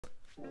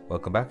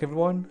Welcome back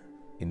everyone.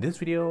 In this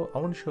video, I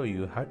want to show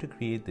you how to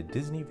create the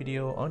Disney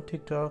video on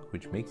TikTok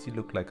which makes you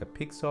look like a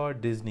Pixar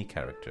Disney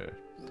character.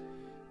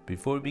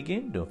 Before we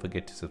begin, don't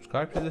forget to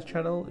subscribe to this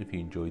channel if you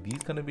enjoy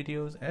these kind of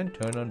videos and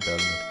turn on bell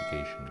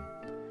notification.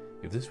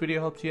 If this video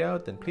helps you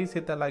out, then please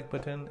hit that like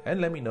button and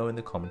let me know in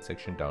the comment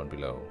section down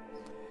below.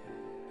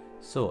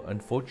 So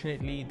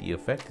unfortunately, the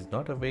effect is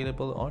not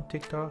available on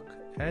TikTok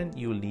and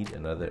you will need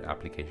another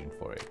application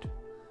for it.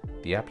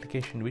 The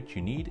application which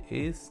you need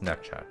is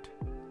Snapchat.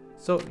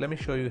 So let me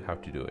show you how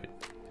to do it.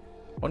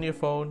 On your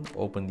phone,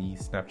 open the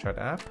Snapchat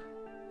app.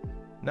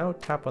 Now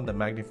tap on the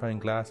magnifying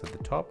glass at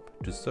the top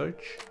to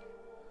search.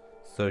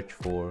 Search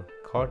for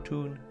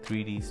cartoon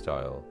 3D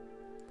style.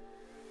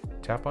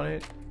 Tap on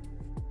it.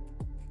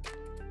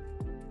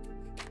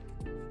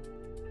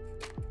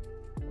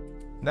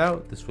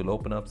 Now this will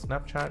open up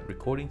Snapchat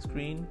recording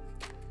screen.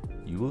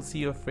 You will see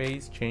your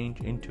face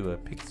change into a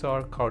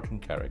Pixar cartoon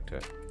character.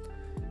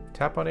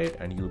 Tap on it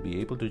and you'll be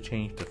able to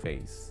change the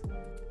face.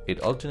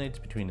 It alternates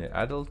between an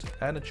adult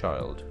and a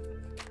child.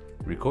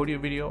 Record your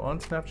video on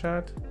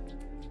Snapchat.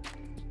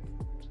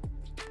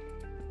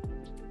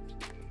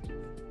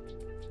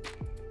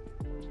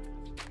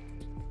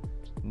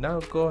 Now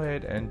go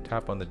ahead and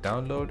tap on the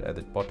download at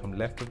the bottom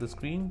left of the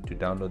screen to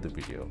download the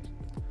video.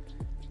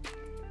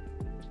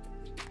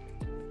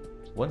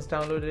 Once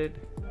downloaded,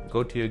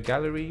 go to your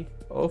gallery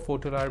or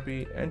photo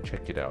library and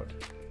check it out.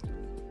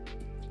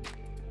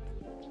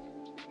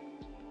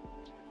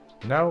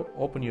 Now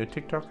open your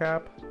TikTok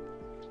app.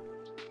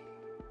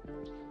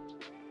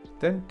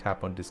 Then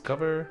tap on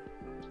Discover.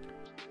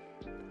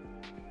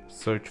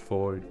 Search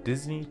for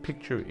Disney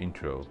Picture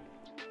Intro.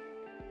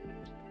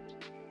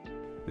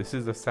 This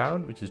is the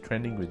sound which is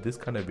trending with this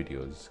kind of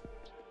videos.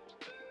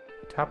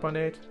 Tap on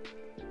it.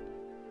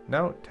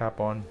 Now tap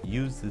on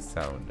Use this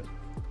sound.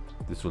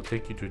 This will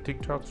take you to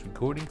TikTok's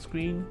recording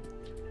screen.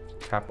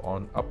 Tap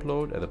on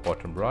Upload at the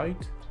bottom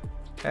right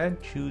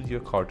and choose your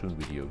cartoon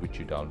video which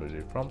you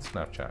downloaded from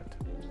Snapchat.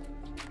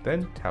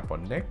 Then tap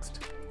on Next.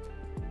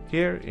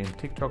 Here in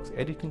TikTok's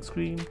editing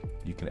screen,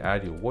 you can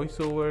add your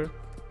voiceover,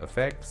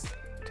 effects,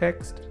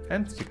 text,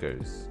 and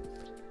stickers.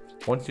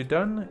 Once you're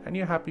done and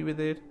you're happy with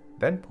it,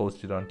 then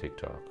post it on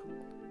TikTok.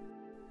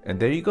 And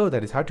there you go,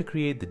 that is how to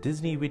create the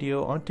Disney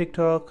video on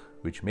TikTok,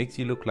 which makes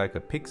you look like a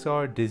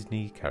Pixar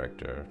Disney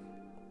character.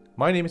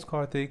 My name is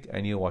Karthik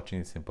and you're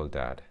watching Simple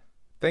Dad.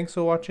 Thanks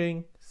for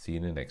watching, see you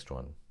in the next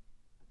one.